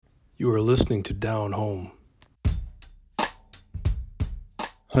You are listening to Down Home.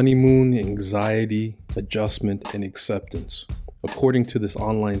 Honeymoon, anxiety, adjustment, and acceptance. According to this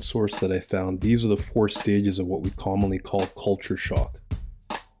online source that I found, these are the 4 stages of what we commonly call culture shock.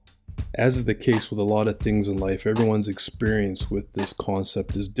 As is the case with a lot of things in life, everyone's experience with this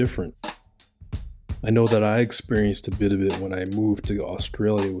concept is different. I know that I experienced a bit of it when I moved to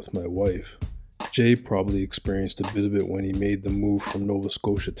Australia with my wife. Jay probably experienced a bit of it when he made the move from Nova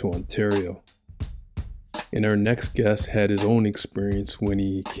Scotia to Ontario. And our next guest had his own experience when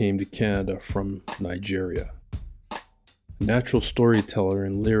he came to Canada from Nigeria. A natural storyteller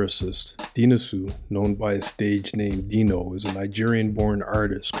and lyricist, Dinosu, known by his stage name Dino, is a Nigerian-born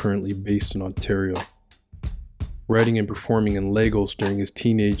artist currently based in Ontario. Writing and performing in Lagos during his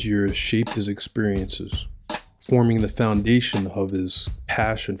teenage years shaped his experiences, forming the foundation of his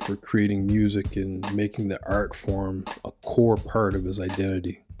passion for creating music and making the art form a core part of his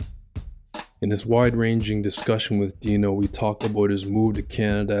identity. In this wide-ranging discussion with Dino, we talked about his move to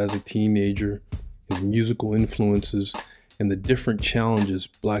Canada as a teenager, his musical influences, and the different challenges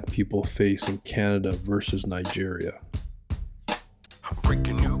Black people face in Canada versus Nigeria.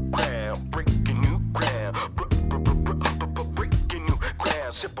 Breaking new ground, breaking new ground, breaking new ground, breaking new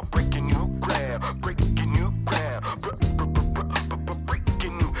ground, breaking new ground, breaking new ground,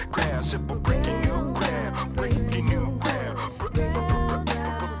 breaking new ground, breaking new ground.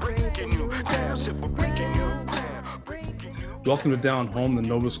 Welcome to Down Home, the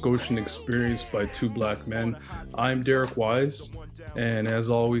Nova Scotian experience by 2 Black men. I'm Derek Wise, and as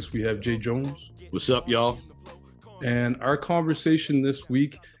always, we have Jay Jones. What's up, y'all? And our conversation this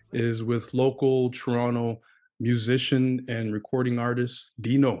week is with local Toronto musician and recording artist,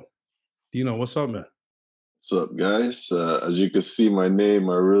 Dino. Dino, what's up, man? What's up, guys? As you can see, my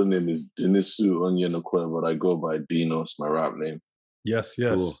real name is Dinisu Onyenokwe, but I go by Dino. It's my rap name. Yes.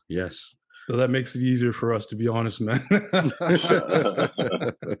 Cool. Yes. So that makes it easier for us, to be honest, man.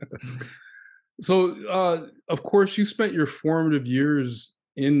 So, of course, you spent your formative years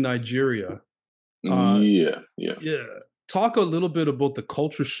in Nigeria. Yeah. Talk a little bit about the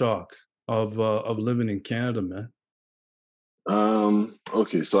culture shock of living in Canada, man.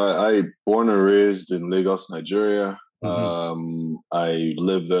 Okay, so I born and raised in Lagos, Nigeria. Mm-hmm. I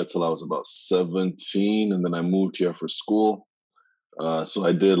lived there till I was about 17, and then I moved here for school. So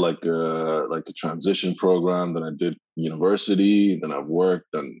I did like a transition program, then I did university, then I've worked,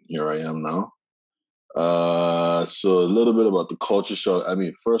 and here I am now. So a little bit about the culture shock. I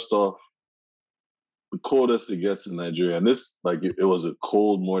mean, first off, the coldest it gets in Nigeria, and this, it was a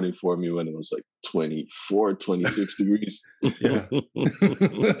cold morning for me when it was like 24, 26 degrees. Yeah.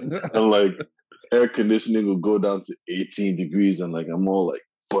 And air conditioning will go down to 18 degrees, and I'm all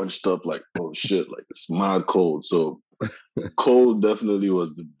bunched up, oh shit, it's mad cold. So cold definitely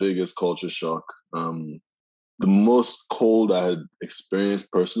was the biggest culture shock. The most cold I had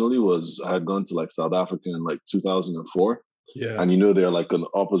experienced personally was I had gone to South Africa in 2004. Yeah. And they're on the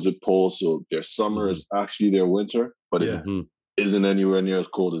opposite pole, so their summer is actually their winter, but it isn't anywhere near as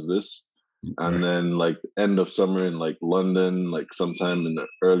cold as this. And then end of summer in London, sometime in the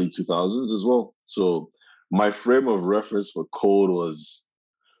early 2000s as well. So my frame of reference for cold was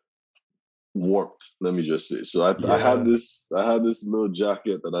warped, let me just say. So I had this little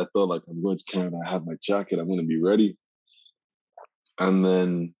jacket that I thought I'm going to Canada. I have my jacket, I'm going to be ready. And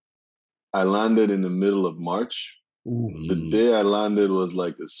then I landed in the middle of March. Ooh. The day I landed was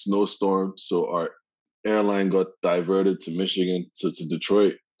a snowstorm, so our airline got diverted to Michigan, to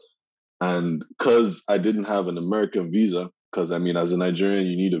Detroit. And because I didn't have an American visa, because as a Nigerian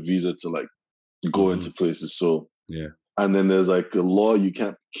you need a visa to go into places. So yeah. And then there's a law, you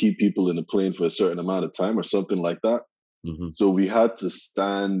can't keep people in the plane for a certain amount of time or something like that. Mm-hmm. So we had to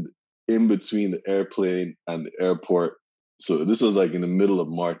stand in between the airplane and the airport. So this was in the middle of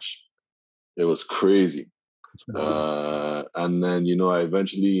March. It was crazy. And then, I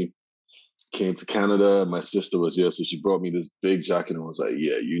eventually came to Canada. My sister was here, so she brought me this big jacket and was like,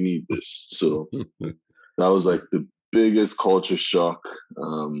 yeah, you need this. So that was the biggest culture shock.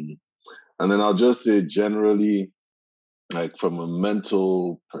 And then I'll just say generally, from a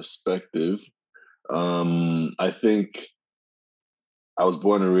mental perspective, I think I was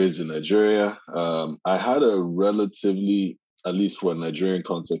born and raised in Nigeria. I had a relatively, at least for a Nigerian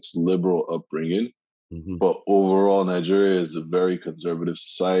context, liberal upbringing. Mm-hmm. But overall, Nigeria is a very conservative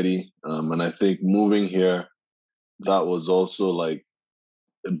society. And I think moving here, that was also a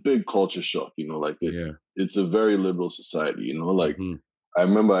big culture shock, it's a very liberal society, Mm-hmm. I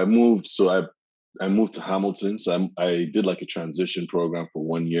remember I moved to Hamilton. So I did a transition program for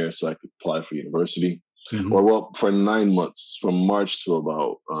 1 year so I could apply for university. Mhm. or well, for 9 months, from March to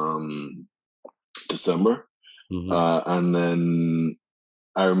about December. Mhm. And then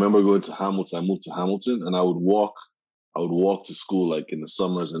I remember going to Hamilton. I moved to Hamilton, and I would walk. I would walk to school like in the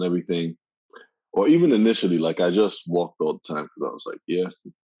summers and everything, or even initially, like I just walked all the time because I was like, yeah,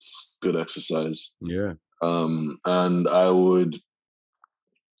 it's good exercise. Yeah. And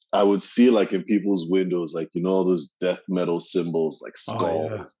I would see like in people's windows, like all those death metal symbols, like Oh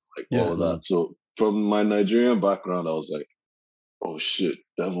skulls, yeah. like all Yeah. of that. So from my Nigerian background, I was like, oh shit,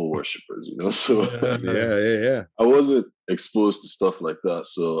 devil worshippers, So Yeah. I wasn't exposed to stuff like that.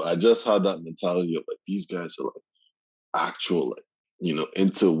 So I just had that mentality of like these guys are like actual like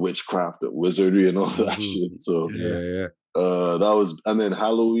into witchcraft and wizardry and all that shit. So Yeah. that was, and then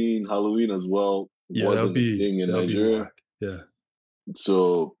Halloween as well Yeah, that'll wasn't a be thing in that'll be Nigeria. whack. Yeah.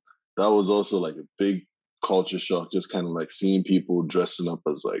 So that was also like a big culture shock, just kind of like seeing people dressing up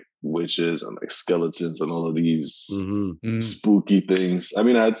as like witches and like skeletons and all of these Mm. spooky things. I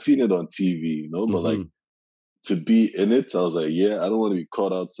mean, I had seen it on TV, but like to be in it, I was like, yeah, I don't want to be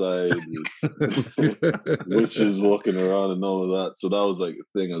caught outside with witches walking around and all of that. So that was like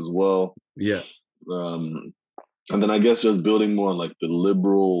a thing as well. Yeah. And then I guess just building more on like the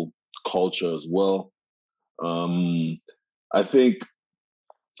liberal culture as well. I think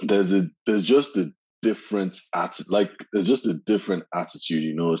there's just a different there's just a different attitude.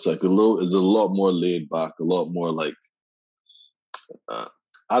 It's like it's a lot more laid back, a lot more like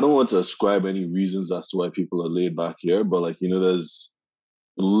I don't want to ascribe any reasons as to why people are laid back here, but like there's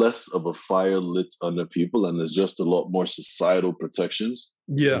less of a fire lit under people, and there's just a lot more societal protections.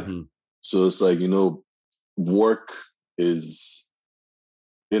 Yeah. So it's like work is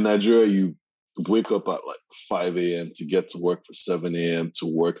in Nigeria, you wake up at like 5 a.m. to get to work for 7 a.m. to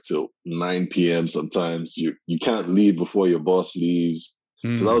work till 9 p.m. Sometimes you can't leave before your boss leaves.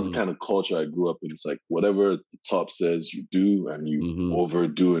 So that was the kind of culture I grew up in. It's like whatever the top says you do, and you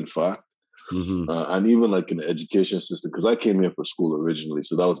overdo, in fact. And even like in the education system, because I came here for school originally,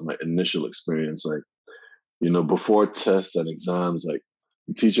 so that was my initial experience. Like, before tests and exams, like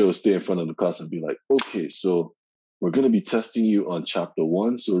the teacher would stay in front of the class and be like, okay, so we're going to be testing you on chapter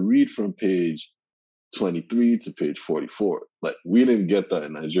 1. So read from page 23 to page 44. Like, we didn't get that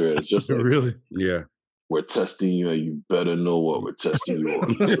in Nigeria. It's just like, really? Yeah. We're testing you, and you better know what we're testing you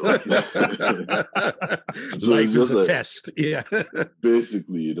on. So, Life is a test. Yeah.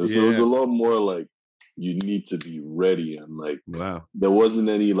 Basically, so it was a lot more like you need to be ready. And like, wow, there wasn't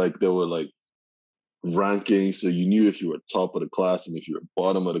any like, there were like rankings, so you knew if you were top of the class and if you were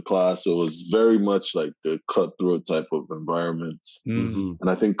bottom of the class. So it was very much like a cutthroat type of environment. And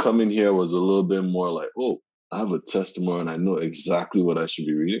I think coming here was a little bit more like, oh, I have a test tomorrow and I know exactly what I should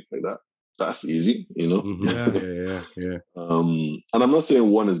be reading. Like that's easy, Yeah. And I'm not saying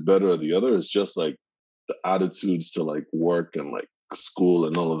one is better or the other. It's just like the attitudes to like work and like school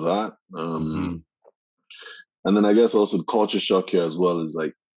and all of that. And then I guess also the culture shock here as well is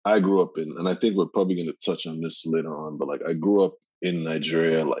like, I grew up in, and I think we're probably going to touch on this later on, but like I grew up in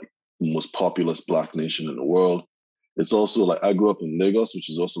Nigeria, like the most populous Black nation in the world. It's also like I grew up in Lagos, which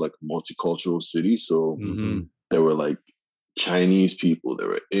is also like a multicultural city. So there were like Chinese people, there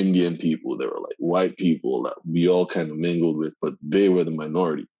were Indian people, there were like white people that we all kind of mingled with, but they were the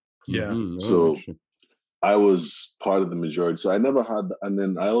minority. Yeah. So I was part of the majority. So I never had, and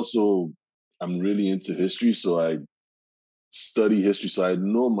then I'm really into history. So I study history, so I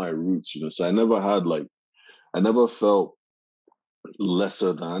know my roots, so I never felt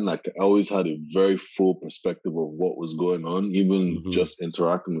lesser than. Like, I always had a very full perspective of what was going on, even just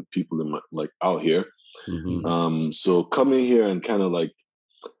interacting with people in like out here. So coming here and kind of like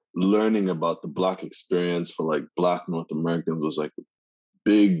learning about the Black experience for like Black North Americans was like a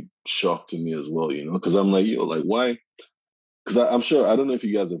big shock to me as well, because I'm like, like, why? Because I'm sure, I don't know if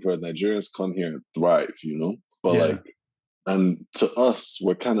you guys have heard, Nigerians come here and thrive, but like, and to us,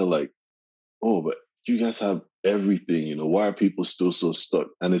 we're kind of like, oh, but you guys have everything, why are people still so stuck?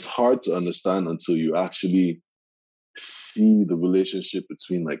 And it's hard to understand until you actually see the relationship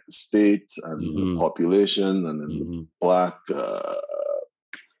between like the state and the population, and then the Black,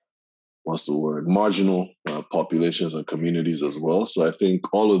 what's the word, marginal populations and communities as well. So I think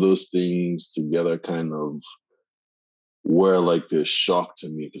all of those things together kind of were like a shock to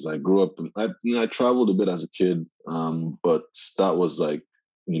me, because I grew up and I traveled a bit as a kid, but that was like,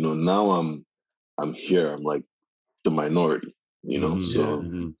 now I'm here, I'm like the minority,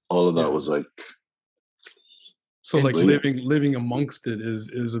 so all of that was like, so like living amongst it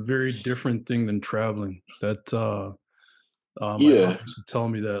is a very different thing than traveling. That my mom used to tell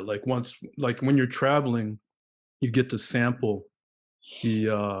me that like when you're traveling, you get to sample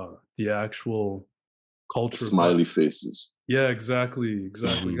the actual culture. Smiley faces. Yeah, exactly.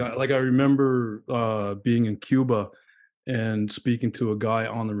 Like I remember being in Cuba and speaking to a guy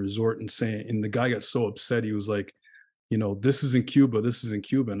on the resort and the guy got so upset. He was like, this isn't Cuba. This isn't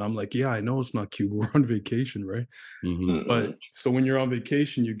Cuba. And I'm like, yeah, I know it's not Cuba. We're on vacation, right? But so when you're on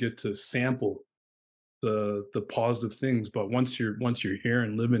vacation, you get to sample the positive things. But once you're here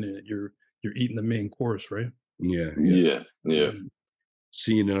and living in it, you're eating the main course, right? Yeah.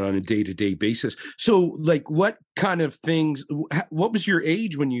 Seeing it on a day-to-day basis. So, like, what kind of things? What was your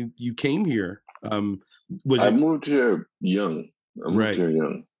age when you came here? I moved here young.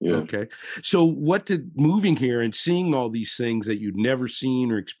 Yeah. Okay. So what did moving here and seeing all these things that you'd never seen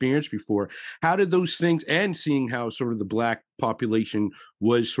or experienced before, how did those things, and seeing how sort of the Black population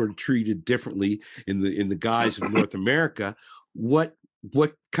was sort of treated differently in the guise of North America, what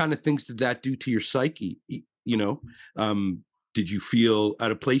kind of things did that do to your psyche? Did you feel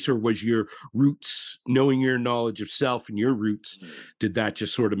out of place, or was your roots, knowing your knowledge of self and your roots, did that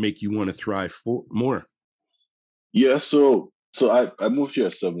just sort of make you want to thrive more? Yeah. So I moved here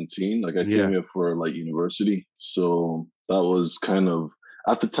at 17. Like I came here for like university. So that was kind of,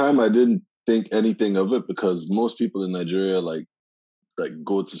 at the time I didn't think anything of it, because most people in Nigeria like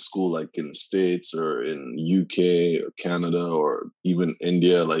go to school like in the States or in UK or Canada or even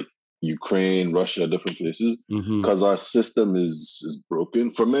India, like Ukraine, Russia, different places, because our system is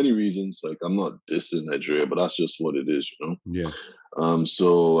broken for many reasons. Like I'm not dissing Nigeria, but that's just what it is, Yeah.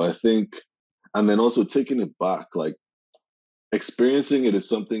 So I think, and then also taking it back, like experiencing it is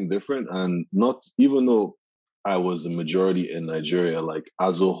something different. And not, even though I was a majority in Nigeria, like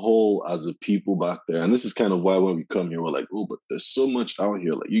as a whole, as a people back there. And this is kind of why when we come here, we're like, oh, but there's so much out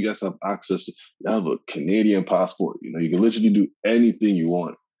here. Like you guys have access to, you have a Canadian passport, you can literally do anything you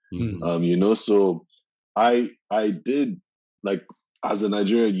want. So I did, like, as a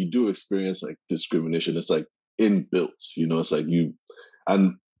Nigerian, you do experience like discrimination. It's like inbuilt, it's like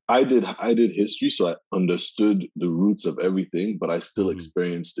and I did history, so I understood the roots of everything, but I still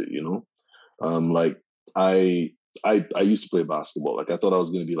experienced it, like I used to play basketball. Like I thought I was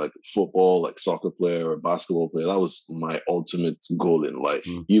going to be like a football, like soccer player or basketball player. That was my ultimate goal in life.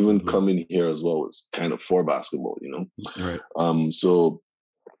 Even coming here as well was kind of for basketball, Right. So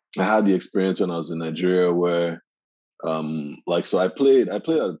I had the experience when I was in Nigeria where, so I played at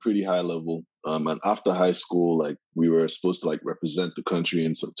a pretty high level. And after high school, like we were supposed to like represent the country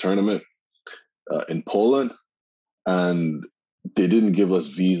in some tournament in Poland, and they didn't give us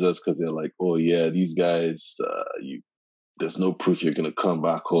visas because they're like, oh yeah, these guys, there's no proof you're gonna come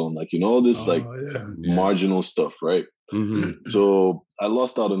back home, like all this marginal stuff, right? So I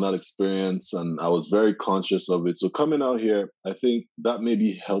lost out on that experience, and I was very conscious of it. So coming out here, I think that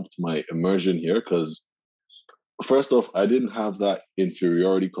maybe helped my immersion here, because first off, I didn't have that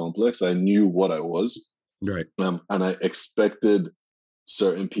inferiority complex. I knew what I was, right, and I expected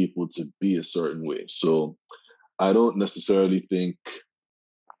certain people to be a certain way. So I don't necessarily think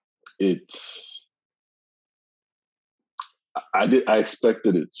it's. I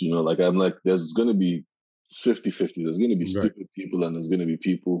expected it, like I'm like, there's going to be, it's 50-50. There's going to be stupid people and there's going to be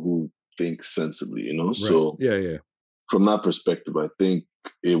people who think sensibly, Right. So yeah. From that perspective, I think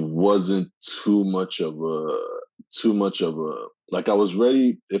it wasn't too much of a, like I was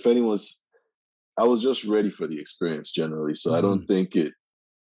ready. I was just ready for the experience generally. So I don't think it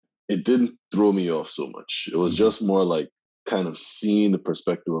didn't throw me off so much. It was just more like kind of seeing the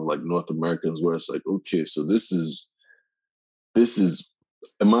perspective of like North Americans, where it's like, okay, so this is,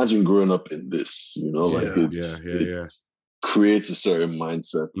 imagine growing up in this, it creates a certain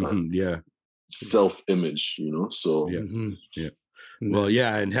mindset, self-image, so. Well,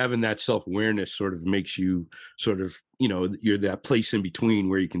 and having that self-awareness sort of makes you sort of, you're that place in between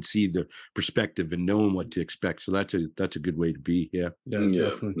where you can see the perspective and knowing what to expect. So that's a good way to be. Yeah,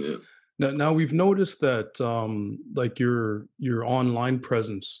 definitely. Now we've noticed that like your online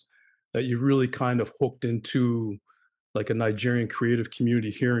presence, that you really kind of hooked into like a Nigerian creative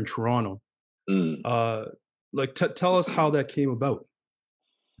community here in Toronto. Like tell us how that came about.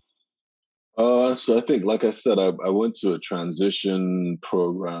 So I think, like I said, I went to a transition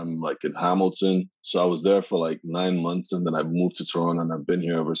program like in Hamilton. So I was there for like 9 months, and then I moved to Toronto, and I've been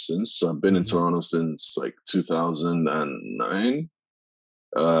here ever since. So I've been in Toronto since like 2009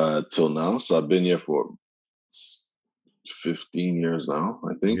 till now. So I've been here for 15 years now,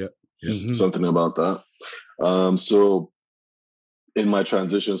 I think. Something about that. So in my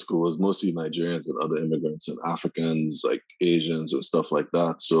transition school, it was mostly Nigerians and other immigrants and Africans, like Asians and stuff like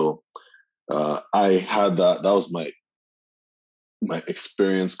that. So I had that was my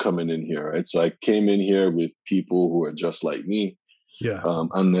experience coming in here, right? So I came in here with people who are just like me, Yeah.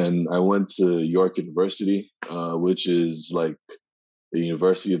 And then I went to York University, which is like a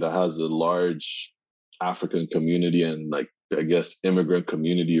university that has a large African community and like, I guess, immigrant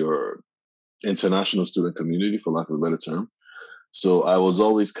community or international student community, for lack of a better term. So I was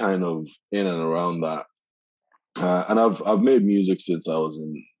always kind of in and around that. And I've made music since I was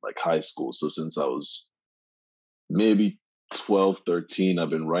in like high school. So since I was maybe 12, 13, I've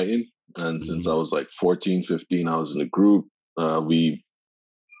been writing. And since I was like 14, 15, I was in a group. We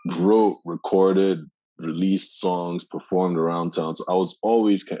wrote, recorded, released songs, performed around town. So I was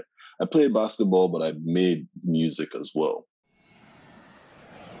always I played basketball, but I made music as well.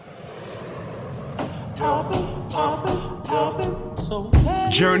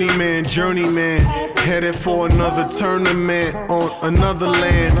 Journeyman, headed for another tournament on another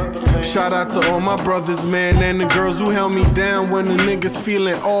land. Shout out to all my brothers, man, and the girls who held me down when the niggas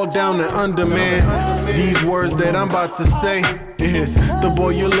feeling all down and under, man. These words that I'm about to say is the boy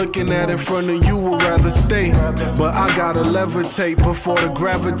you're looking at in front of you would rather stay, but I gotta levitate before the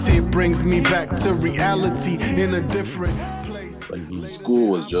gravity brings me back to reality in a different place. Like school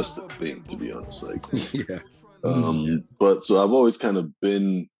was just a thing, to be honest. Like, Yeah. But so I've always kind of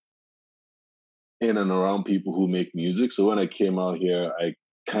been in and around people who make music. So when I came out here, I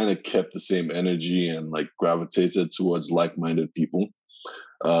kind of kept the same energy and like gravitated towards like-minded people.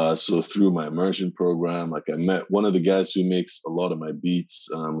 So through my immersion program, like I met one of the guys who makes a lot of my beats,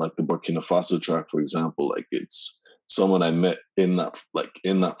 like the Burkina Faso track, for example. Like it's someone I met in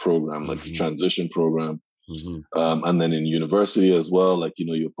that program, like the transition program. And then in university as well, like, you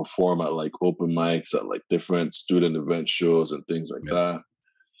know, you perform at like open mics at like different student event shows and things like that.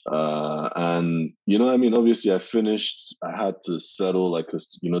 And, you know, I mean, obviously I had to settle, like,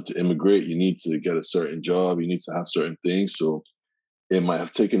 'cause, you know, to immigrate, you need to get a certain job, you need to have certain things. So it might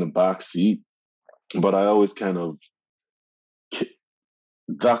have taken a back seat, but I always kind of,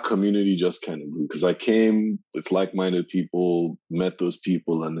 that community just kind of grew because I came with like-minded people, met those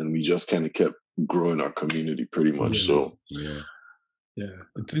people, and then we just kind of kept growing our community pretty much. So yeah,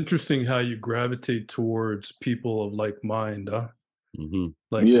 it's interesting how you gravitate towards people of like mind, huh?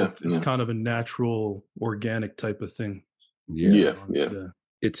 Like it's kind of a natural, organic type of thing. Yeah.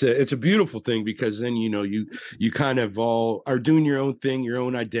 It's a beautiful thing because then, you know, you kind of all are doing your own thing, your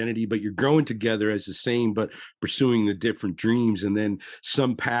own identity, but you're growing together as the same, but pursuing the different dreams. And then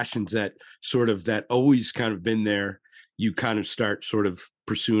some passions that always kind of been there, you kind of start sort of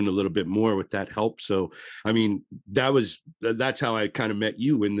pursuing a little bit more with that help. So, I mean, that's how I kind of met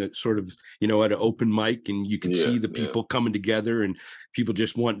you in the sort of, you know, at an open mic, and you can see the people coming together and people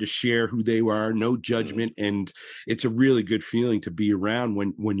just wanting to share who they are, no judgment. And it's a really good feeling to be around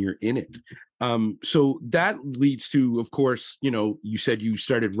when you're in it. So that leads to, of course, you know, you said you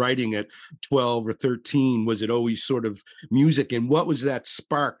started writing at 12 or 13. Was it always sort of music? And what was that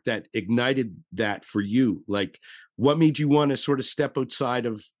spark that ignited that for you? Like, what made you want to sort of step outside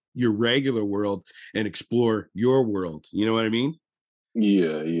of your regular world and explore your world? You know what I mean?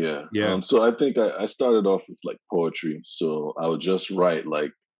 Yeah. So I think I started off with like poetry. So I would just write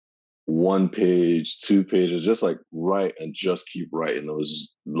like 1 page, 2 pages, just like write and just keep writing. There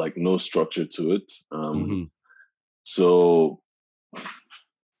was like no structure to it. So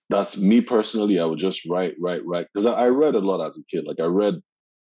that's me personally. I would just write. Because I read a lot as a kid. Like I read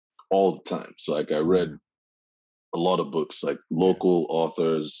all the time. So like I read a lot of books, like local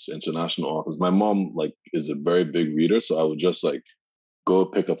authors, international authors. My mom like is a very big reader. So I would just like go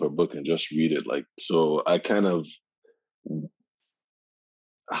pick up her book and just read it. Like, so I kind of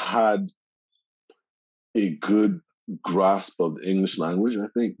had a good grasp of the English language, I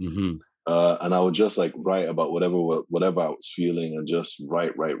think. And I would just like write about whatever I was feeling and just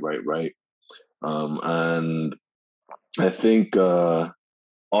write. And I think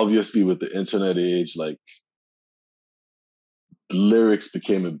obviously with the internet age, like lyrics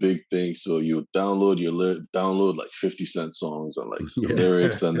became a big thing. So you would download like 50 Cent songs and like the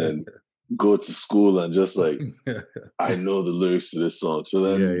lyrics, and then go to school and just like, I know the lyrics to this song. So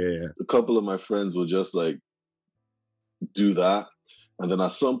then a couple of my friends would just like do that. And then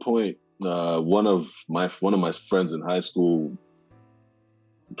at some point, one of my friends in high school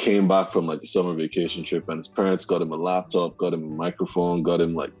came back from like a summer vacation trip, and his parents got him a laptop, got him a microphone, got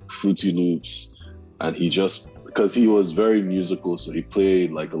him like Fruity Loops. And he just, because he was very musical, so he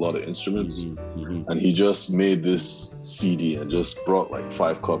played like a lot of instruments, and he just made this CD and just brought like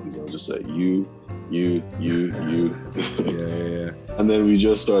 5 copies and just said, you. And then we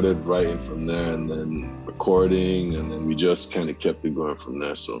just started writing from there, and then recording, and then we just kind of kept it going from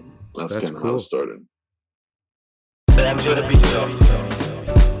there. So that's kind of cool. How it started.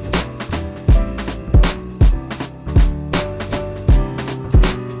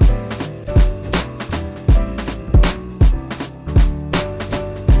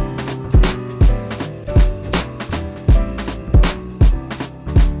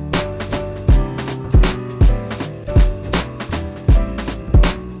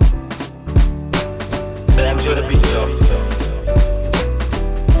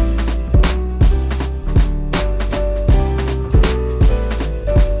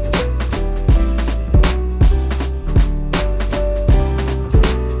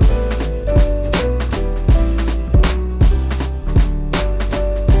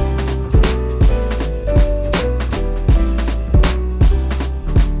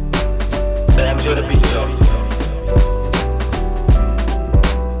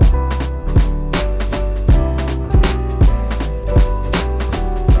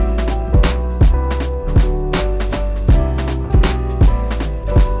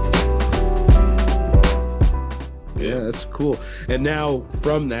 cool. And now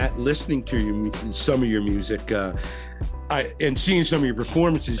from that, listening to some of your music, and seeing some of your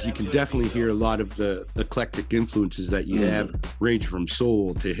performances, you can definitely hear a lot of the eclectic influences that you have, range from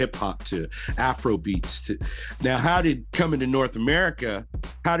soul to hip hop to Afro beats. Now, how did coming to North America?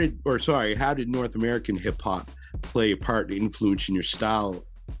 How did North American hip hop play a part in influencing your style,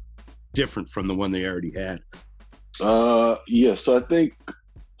 different from the one they already had? Yeah. So I think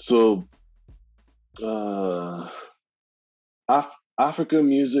African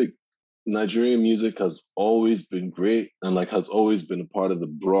music, Nigerian music has always been great and like has always been a part of the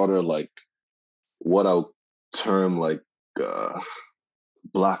broader, like what I'll term like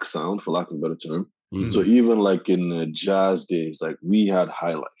black sound, for lack of a better term. Mm-hmm. So even like in the jazz days, like we had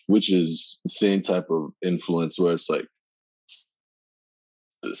High Life, which is the same type of influence where it's like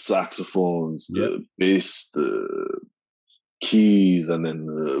the saxophones, the bass, the keys, and then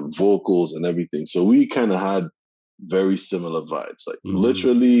the vocals and everything. So we kind of had very similar vibes. Like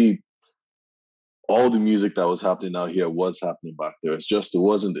literally all the music that was happening out here was happening back there. It's just it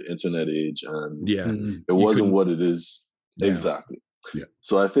wasn't the internet age, and it wasn't what it is. Exactly. Yeah.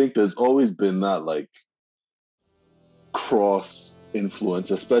 So I think there's always been that like cross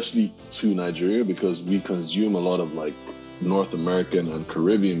influence, especially to Nigeria, because we consume a lot of like North American and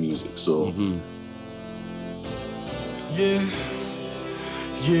Caribbean music. So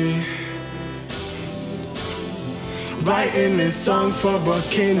writing this song for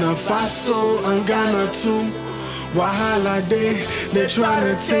Burkina Faso and Ghana too. Wahala day, they're trying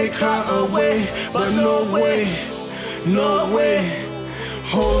to take her away, but no way,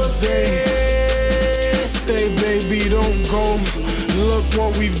 Jose, stay baby, don't go. Look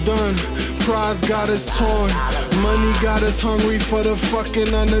what we've done. Prize got us torn, money got us hungry for the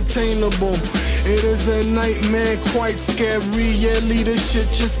fucking unattainable. It is a nightmare, quite scary. Yeah, leadership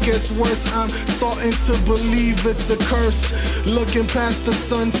just gets worse. I'm starting to believe it's a curse. Looking past the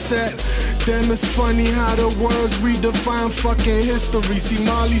sunset, damn, it's funny how the words redefine fucking history. See,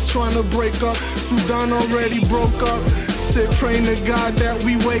 Mali's trying to break up, Sudan already broke up. Sit praying to God that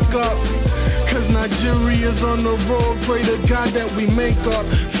we wake up, cause Nigeria's on the road. Pray to God that we make up.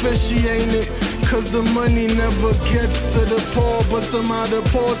 Fishy, ain't it? Cause the money never gets to the poor, but somehow the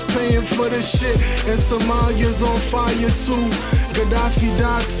poor's paying for the shit. And Somalia's on fire too. Gaddafi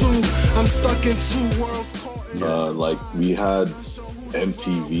died too. I'm stuck in two worlds. Like we had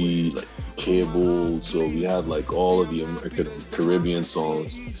MTV, like cable, so we had like all of the American and Caribbean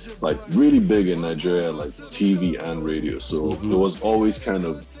songs, like really big in Nigeria, like TV and radio. So it was always kind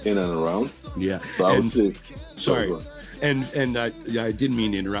of in and around. Yeah. So I would say, sorry. And I didn't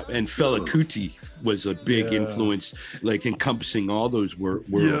mean to interrupt. And Fela Kuti was a big influence, like encompassing all those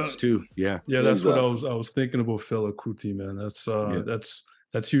worlds too. Yeah, that's what I was thinking about. Fela Kuti, man. That's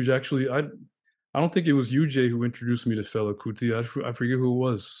huge. Actually, I don't think it was you, Jay, who introduced me to Fela Kuti. I forget who it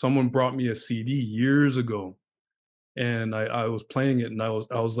was. Someone brought me a CD years ago, and I was playing it, and I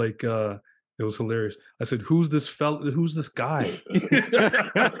was like. It was hilarious. I said, "Who's this fella? Who's this guy?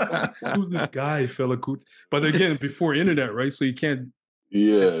 Who's this guy, Fela Kuti?" But again, before internet, right? So you can't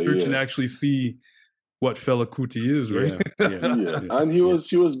search and actually see what Fela Kuti is, right? And he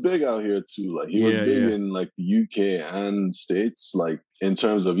was big out here too. Like he was big in like the UK and States, like in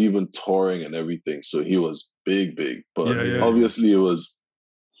terms of even touring and everything. So he was big. But obviously, it was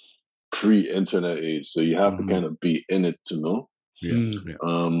pre-internet age, so you have to kind of be in it to know.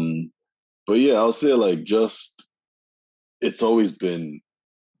 But yeah, I'll say like just it's always been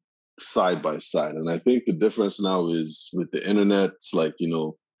side by side, and I think the difference now is with the internet, it's like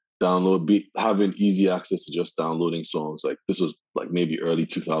having easy access to just downloading songs. Like this was like maybe early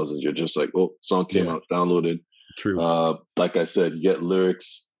 2000s. You're just like, oh, song came out, downloaded. True. Like I said, you get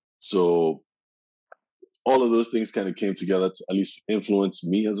lyrics, so all of those things kind of came together to at least influence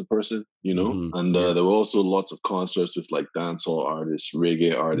me as a person, and there were also lots of concerts with like dancehall artists,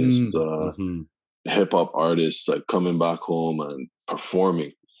 reggae artists, hip hop artists, like coming back home and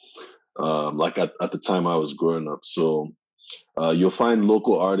performing, like at the time I was growing up. So you'll find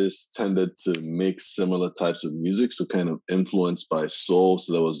local artists tended to make similar types of music, so kind of influenced by soul.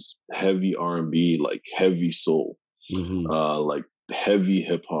 So there was heavy R&B, like heavy soul, like heavy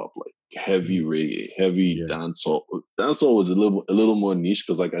hip hop, like heavy reggae, heavy dancehall. Dancehall was a little more niche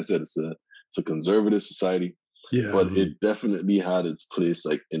because, like I said, it's a conservative society. But it definitely had its place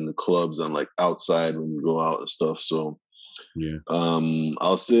like in the clubs and like outside when you go out and stuff. So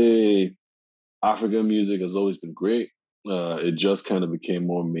I'll say African music has always been great. It just kind of became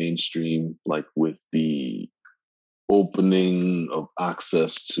more mainstream, like with the opening of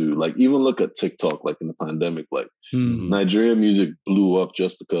access to, like, even look at TikTok, like in the pandemic, like Nigerian music blew up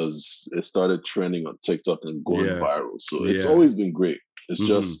just because it started trending on TikTok and going viral. So it's always been great. It's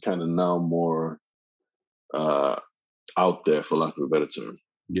just kind of now more out there, for lack of a better term.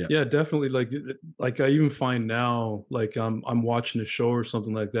 Yeah, definitely. Like I even find now, like I'm watching a show or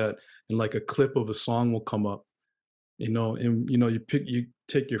something like that, and like a clip of a song will come up, and you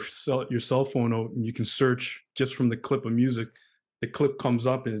take your cell phone out and you can search just from the clip of music. The clip comes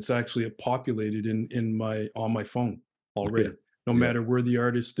up and it's actually populated on my phone already. No matter where the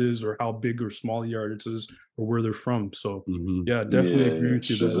artist is or how big or small the artist is or where they're from. So definitely agree with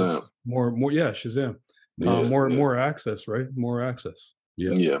you that it's more Shazam. More access, right? More access.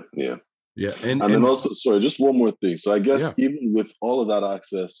 Yeah. And then also, sorry, just one more thing. So I guess even with all of that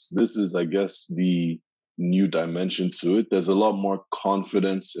access, this is, I guess, the new dimension to it. There's a lot more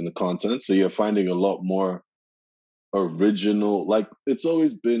confidence in the content. So you're finding a lot more original, like it's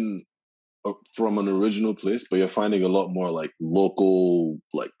always been from an original place, but you're finding a lot more like local,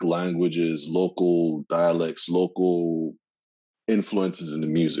 like languages, local dialects, local influences in the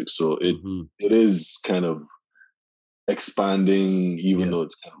music. So it is kind of expanding, even though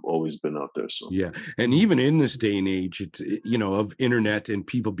it's kind of always been out there. So and even in this day and age, it's, of internet and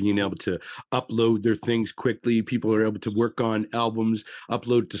people being able to upload their things quickly, people are able to work on albums,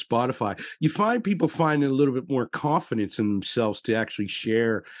 upload to Spotify. You find people finding a little bit more confidence in themselves to actually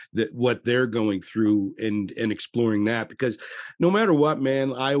share what they're going through and exploring that, because no matter what,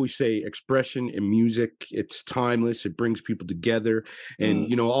 man, I always say expression in music, it's timeless. It brings people together, and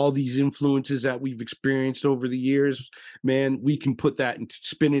all these influences that we've experienced over the years, man, we can put that and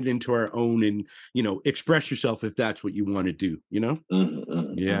spin it into our own and, express yourself if that's what you want to do,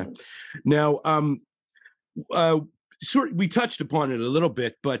 Now, we touched upon it a little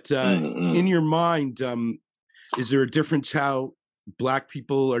bit, but in your mind, is there a difference how Black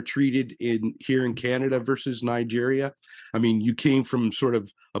people are treated here in Canada versus Nigeria? I mean, you came from sort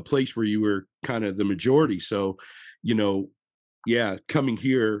of a place where you were kind of the majority. So, coming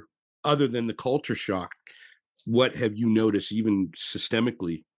here, other than the culture shock, what have you noticed even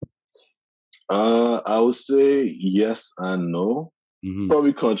systemically? I would say yes and no.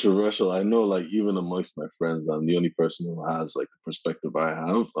 Probably controversial. I know, like, even amongst my friends, I'm the only person who has like the perspective I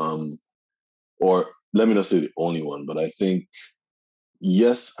have. Or let me not say the only one, but I think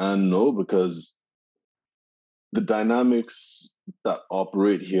yes and no, because the dynamics that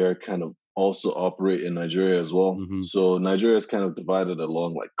operate here kind of also operate in Nigeria as well. So Nigeria is kind of divided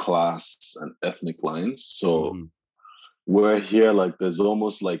along like class and ethnic lines. So where here, like, there's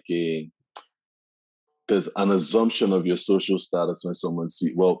almost like there's an assumption of your social status when someone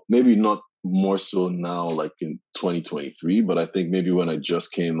maybe not more so now, like in 2023, but I think maybe when I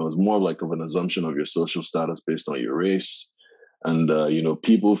just came, it was more like of an assumption of your social status based on your race. And,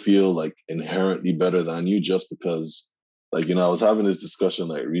 people feel like inherently better than you just because, like, I was having this discussion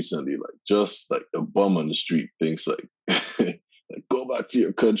like recently, like just like a bum on the street thinks like, like, go back to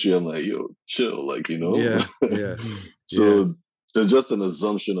your country. I'm like, yo, chill, like, So there's just an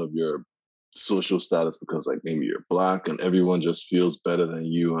assumption of your social status because like maybe you're Black and everyone just feels better than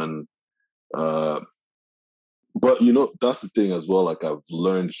you. And, but that's the thing as well. Like I've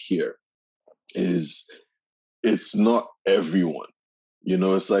learned here is it's not everyone.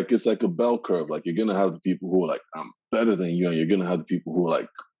 It's like a bell curve. Like you're gonna have the people who are like, I'm better than you, and you're gonna have the people who like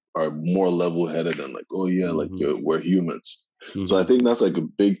are more level-headed and like, oh yeah, like we're humans. So I think that's like a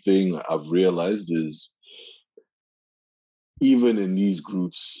big thing I've realized is even in these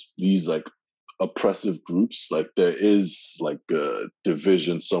groups, these like oppressive groups, like there is like a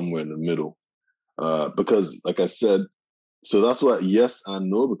division somewhere in the middle. Because like I said, so that's why yes and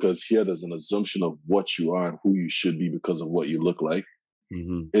no, because here there's an assumption of what you are and who you should be because of what you look like.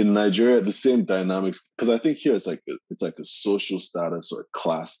 In Nigeria, the same dynamics, because I think here it's like a social status or a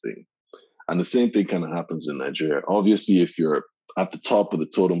class thing. And the same thing kind of happens in Nigeria. Obviously, if you're at the top of the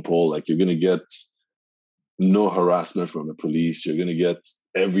totem pole, like you're going to get no harassment from the police. You're going to get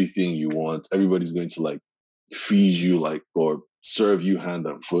everything you want. Everybody's going to like feed you like or serve you hand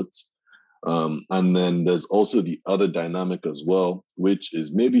and foot. And then there's also the other dynamic as well, which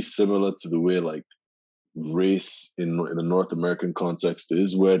is maybe similar to the way like race in the North American context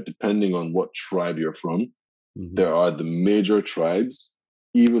is, where depending on what tribe you're from, there are the major tribes.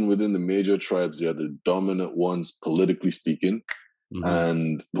 Even within the major tribes, they are the dominant ones, politically speaking,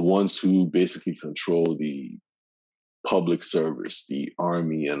 and the ones who basically control the public service, the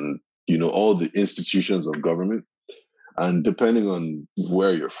army, and all the institutions of government. And depending on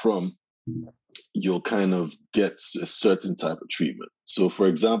where you're from, you'll kind of get a certain type of treatment. So, for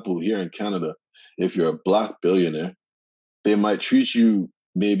example, here in Canada, if you're a Black billionaire, they might treat you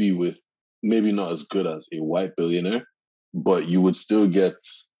maybe not as good as a white billionaire, but you would still get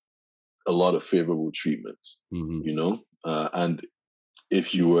a lot of favorable treatments, you know? And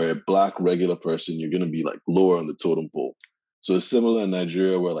if you were a black regular person, you're going to be like lower on the totem pole. So it's similar in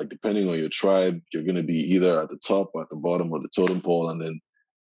Nigeria where like, depending on your tribe, you're going to be either at the top or at the bottom of the totem pole. And then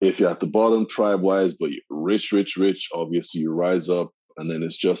if you're at the bottom tribe wise, but you're rich, obviously you rise up, and then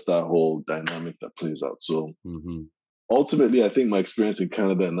it's just that whole dynamic that plays out. So ultimately, I think my experience in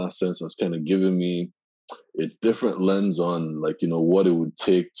Canada in that sense has kind of given me a different lens on like, you know, what it would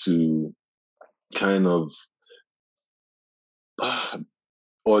take to kind of,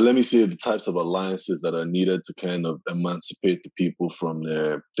 or let me say the types of alliances that are needed to kind of emancipate the people from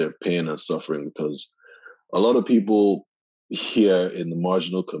their pain and suffering. Because a lot of people here in the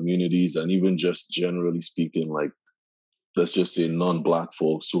marginal communities, and even just generally speaking, like, let's just say non-Black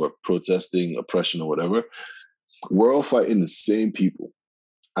folks who are protesting oppression or whatever, we're all fighting the same people.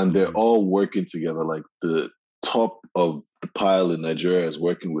 And they're all working together. Like the top of the pile in Nigeria is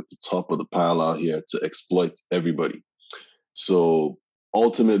working with the top of the pile out here to exploit everybody. So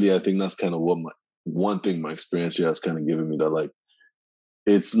ultimately, I think that's kind of what one thing my experience here has kind of given me, that like,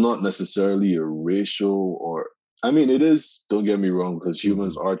 it's not necessarily a racial, or, I mean, it is, don't get me wrong, because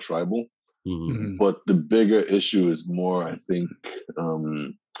humans are tribal, but the bigger issue is more, I think,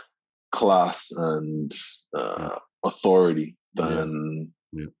 class and authority than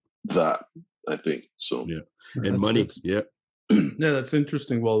that, I think. So, and money. Yeah, that's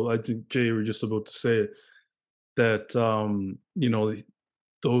interesting. Well, I think, Jay, you were just about to say it, that, you know,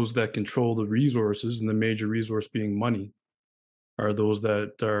 those that control the resources, and the major resource being money, are those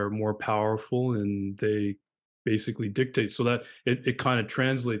that are more powerful, and they basically dictate. So that it kind of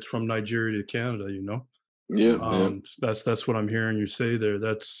translates from Nigeria to Canada, you know? That's what I'm hearing you say there.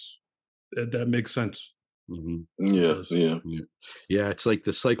 That makes sense. Yeah. It's like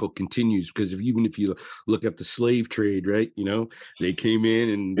the cycle continues, because even if you look at the slave trade, right? You know, they came in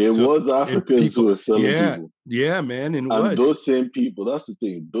and it was Africans who were selling people. Yeah, man, and those same people. That's the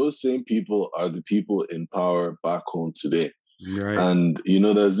thing. Those same people are the people in power back home today. Right. And you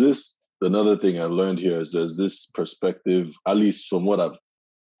know, another thing I learned here is there's this perspective, at least from what I've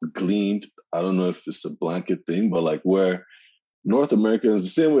gleaned. I don't know if it's a blanket thing, but like where North Americans, the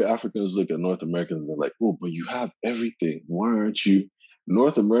same way Africans look at North Americans, they're like, oh, but you have everything. Why aren't you?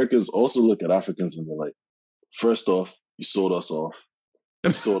 North Americans also look at Africans and they're like, first off, you sold us off.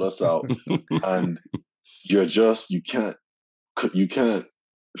 You sold us out. And you can't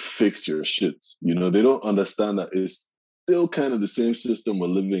fix your shit. You know, they don't understand that it's still kind of the same system we're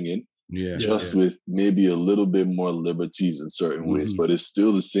living in. With maybe a little bit more liberties in certain ways, but it's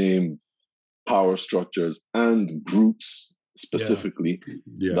still the same power structures and groups specifically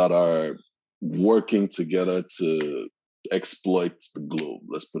that are working together to exploit the globe.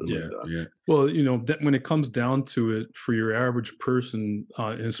 Let's put it like that. Well, you know, when it comes down to it, for your average person,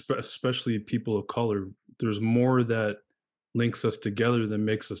 and especially people of color, there's more that links us together than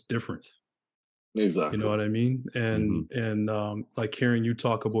makes us different. Exactly. You know what I mean? And like hearing you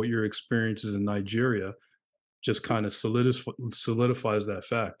talk about your experiences in Nigeria just kind of solidifies that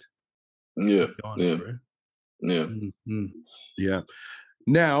fact.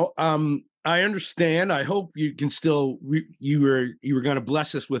 Now, I understand. I hope you can still. You were going to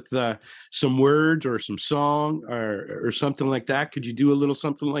bless us with some words or some song or something like that. Could you do a little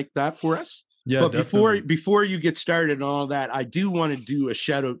something like that for us? Yeah, but before you get started and all that, I do want to do a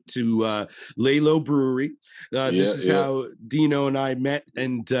shout out to Lalo Brewery. This is how Dino and I met,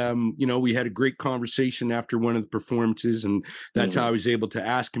 and you know, we had a great conversation after one of the performances, and that's how I was able to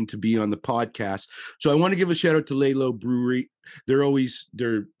ask him to be on the podcast. So I want to give a shout out to Lalo Brewery. They're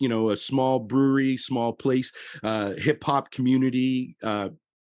you know, a small brewery, small place, hip hop community,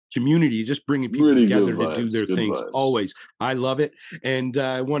 just bringing people really together to do their things. Always. I love it. And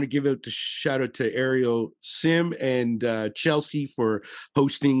I want to give a shout out to Ariel Sim and Chelsea for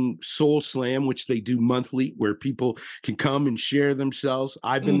hosting Soul Slam, which they do monthly, where people can come and share themselves.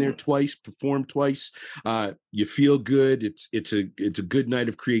 I've been there twice, performed twice. You feel good. It's a good night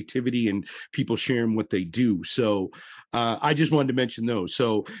of creativity and people sharing what they do. So I just wanted to mention those.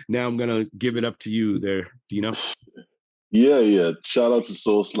 So now I'm going to give it up to you there, Dino. Yeah. Shout out to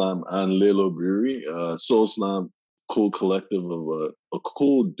Soul Slam and Lalo Brewery. Soul Slam, cool collective of a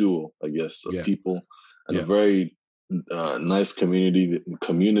cool duo, I guess, of people, and a very nice community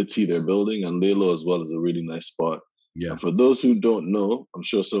they're building, and Lalo as well is a really nice spot. And for those who don't know, I'm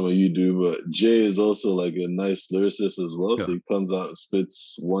sure some of you do, but Jay is also like a nice lyricist as well. So he comes out and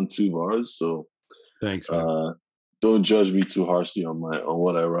spits 1-2 bars. So thanks, man. don't judge me too harshly on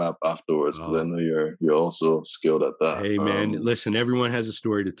what I rap afterwards, because I know you're also skilled at that. Hey man, listen, everyone has a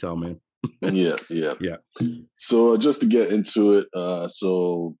story to tell, man. Yeah. So just to get into it,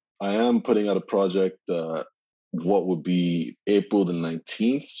 so I am putting out a project. What would be April the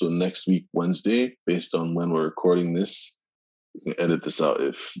 19th, so next week Wednesday, based on when we're recording this. You can edit this out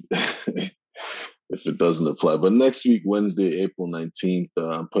if if it doesn't apply. But next week, Wednesday, April 19th,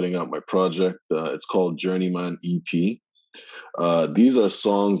 I'm putting out my project. It's called Journeyman EP. These are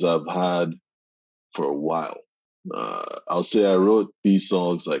songs I've had for a while. I'll say I wrote these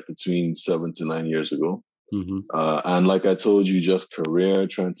songs like between 7 to 9 years ago. Mm-hmm. And like I told you, just career,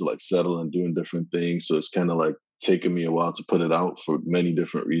 trying to like settle and doing different things. So it's kind of like taken me a while to put it out for many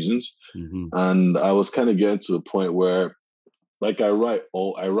different reasons. Mm-hmm. And I was kind of getting to a point where like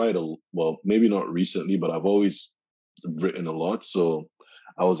well, maybe not recently, but I've always written a lot. So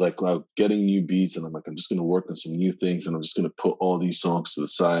I was like, well, getting new beats, and I'm like, I'm just going to work on some new things, and I'm just going to put all these songs to the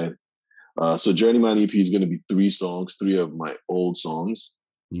side. So Journeyman EP is going to be 3 songs, 3 of my old songs.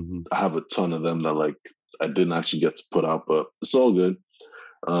 Mm-hmm. I have a ton of them that like I didn't actually get to put out, but it's all good.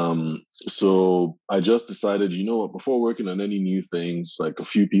 So I just decided, you know what, before working on any new things, like a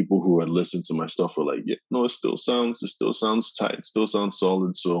few people who had listened to my stuff were like, yeah, no, it still sounds tight, it still sounds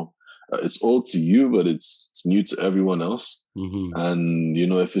solid. So it's old to you, but it's new to everyone else. Mm-hmm. And, you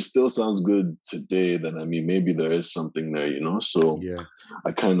know, if it still sounds good today, then I mean, maybe there is something there, you know? So yeah.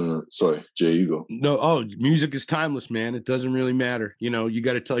 I kind of, sorry, Jay, you go. No, music is timeless, man. It doesn't really matter. You know, you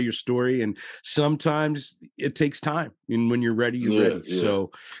got to tell your story, and sometimes it takes time. And when you're ready, you're ready. Yeah.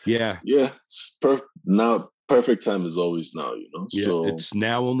 So, yeah. Yeah. Now, perfect time is always now, you know? Yeah, so it's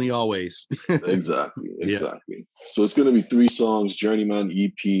now only always. Exactly. Yeah. So it's going to be 3 songs, Journeyman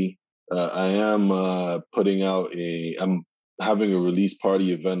EP. I am I'm having a release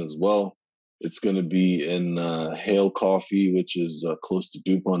party event as well. It's going to be in Hale Coffee, which is close to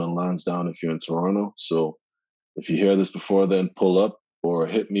DuPont and Lansdowne if you're in Toronto. So if you hear this before then, pull up or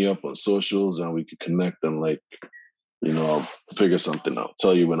hit me up on socials and we could connect and like, you know, I'll figure something out.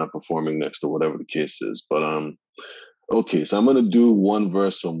 Tell you when I'm performing next or whatever the case is. But okay, so I'm going to do one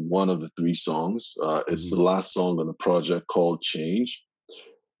verse from one of the 3 songs. It's the last song on the project called Change.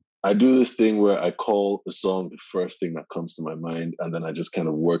 I do this thing where I call a song the first thing that comes to my mind, and then I just kind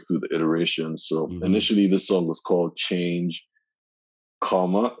of work through the iterations. So initially, this song was called Change,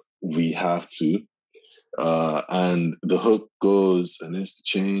 comma, We Have To. And the hook goes, and it's the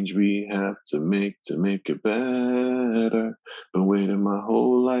change we have to make it better. Been waiting my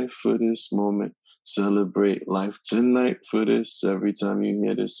whole life for this moment. Celebrate life tonight for this. Every time you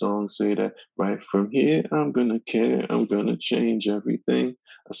hear this song, say that right from here, I'm gonna care. I'm gonna change everything.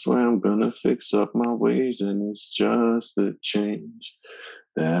 I swear I'm gonna fix up my ways, and it's just the change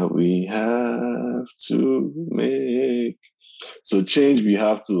that we have to make. So change we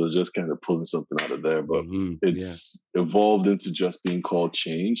have to is just kind of pulling something out of there, but it's evolved into just being called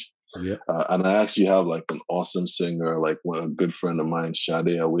Change. Yeah. And I actually have like an awesome singer, like a good friend of mine, Sade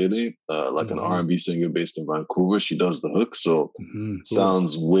Awele, like an R&B singer based in Vancouver. She does the hook, so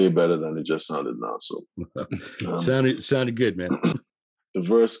sounds way better than it just sounded now. So sounded good, man. The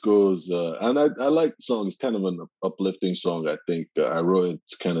verse goes, and I like the song. It's kind of an uplifting song. I think I wrote it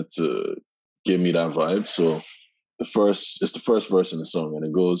kind of to give me that vibe. So it's the first verse in the song, and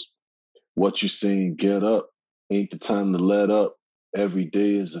it goes, "What you saying? Get up. Ain't the time to let up. Every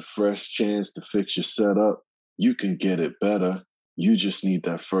day is a fresh chance to fix your setup. You can get it better. You just need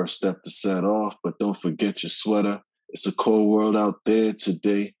that first step to set off, but don't forget your sweater. It's a cold world out there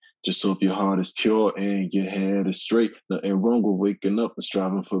today. Just hope your heart is pure and your head is straight. Nothing wrong with waking up and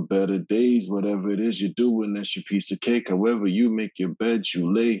striving for better days. Whatever it is you're doing, that's your piece of cake. However you make your bed,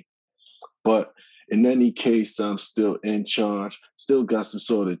 you lay. But in any case, I'm still in charge. Still got some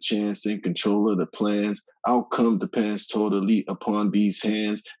sort of chance in control of the plans. Outcome depends totally upon these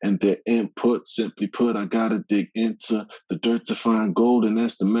hands and their input. Simply put, I gotta dig into the dirt to find gold, and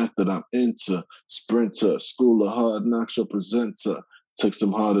that's the method I'm into. Sprinter, school of hard knocks representer. Took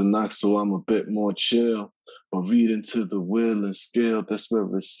some harder knocks, so I'm a bit more chill. But read into the will and skill, that's where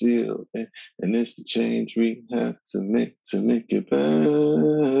it's sealed. And it's the change we have to make it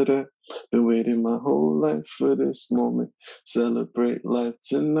better. Been waiting my whole life for this moment. Celebrate life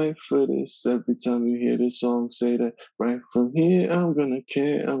tonight for this. Every time you hear this song, say that right from here, I'm gonna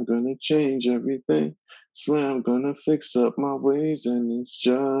care. I'm gonna change everything. Swear I'm gonna fix up my ways, and it's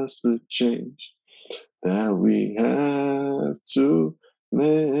just the change that we have to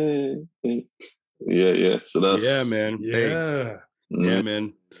make. Yeah. So that's man. Yeah. Yeah,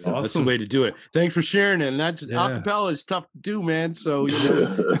 man. Awesome. That's the way to do it. Thanks for sharing it. And that's acapella is tough to do, man. So, and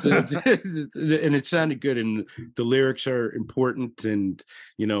it sounded good, and the lyrics are important, and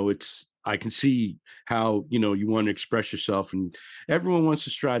I can see how you want to express yourself, and everyone wants to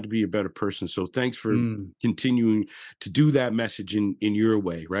strive to be a better person. So thanks for continuing to do that message in your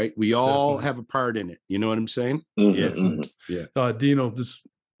way, right? We all have a part in it. You know what I'm saying? Yeah. Dino, this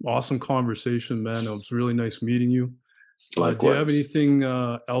awesome conversation, man. It was really nice meeting you. Do you have anything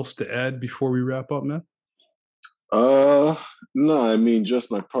else to add before we wrap up, man? No, I mean,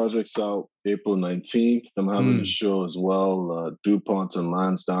 just my project's out April 19th. I'm having a show as well, DuPont and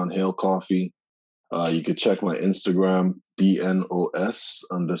Lansdowne Hail Coffee. You could check my Instagram,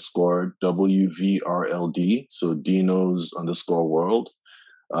 DNOS_WVRLD, so Dinos_world.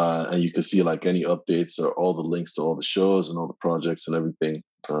 And you can see like any updates or all the links to all the shows and all the projects and everything.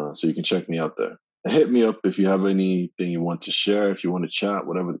 So you can check me out there. Hit me up if you have anything you want to share, if you want to chat,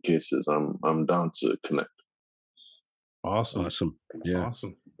 whatever the case is. I'm down to connect. Awesome. Yeah.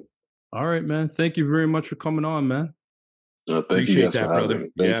 Awesome. All right, man. Thank you very much for coming on, man. Appreciate that, brother.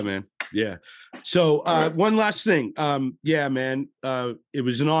 Yeah, man. Yeah. So one last thing. Yeah, man. It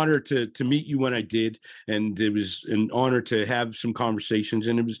was an honor to meet you when I did, and it was an honor to have some conversations,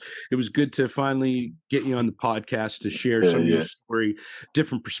 and it was good to finally get you on the podcast to share some of your story,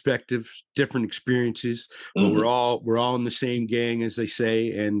 different perspectives, different experiences. But we're all in the same gang, as they say,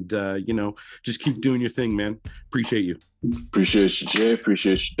 and just keep doing your thing, man. Appreciate you. Appreciate you, Jay.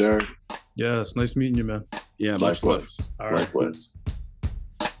 Appreciate you, Derek. Yeah, it's nice meeting you, man. Yeah, much love. All right. Likewise.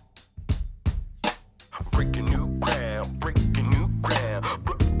 Breaking new ground, breaking new ground,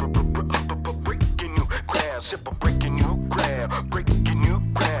 breaking new ground, breaking new ground, breaking new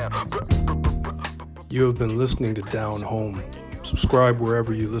ground. You have been listening to Down Home. Subscribe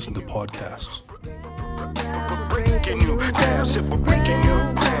wherever you listen to podcasts. Breaking new ground, breaking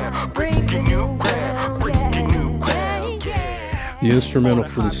new ground, breaking new ground, breaking new ground. The instrumental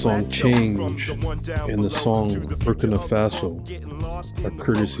for the song Change and the song Burkina Faso are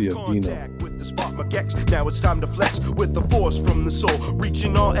courtesy of Dino. Now it's time to flex with the force from the soul,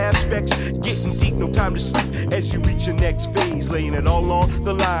 reaching all aspects, getting deep, no time to sleep as you reach your next phase, laying it all on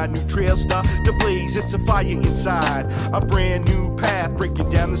the line. New trail start to blaze, it's a fire inside, a brand new path,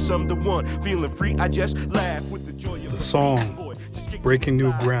 breaking down the sum to one, feeling free, I just laugh with the joy of the song Breaking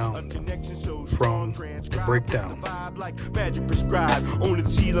New Ground from The Breakdown. Like magic prescribed, only to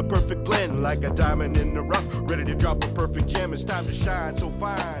see the perfect blend, like a diamond in the rough, ready to drop a perfect gem. It's time to shine so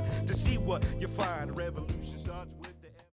fine, to see what you find. A revolution starts with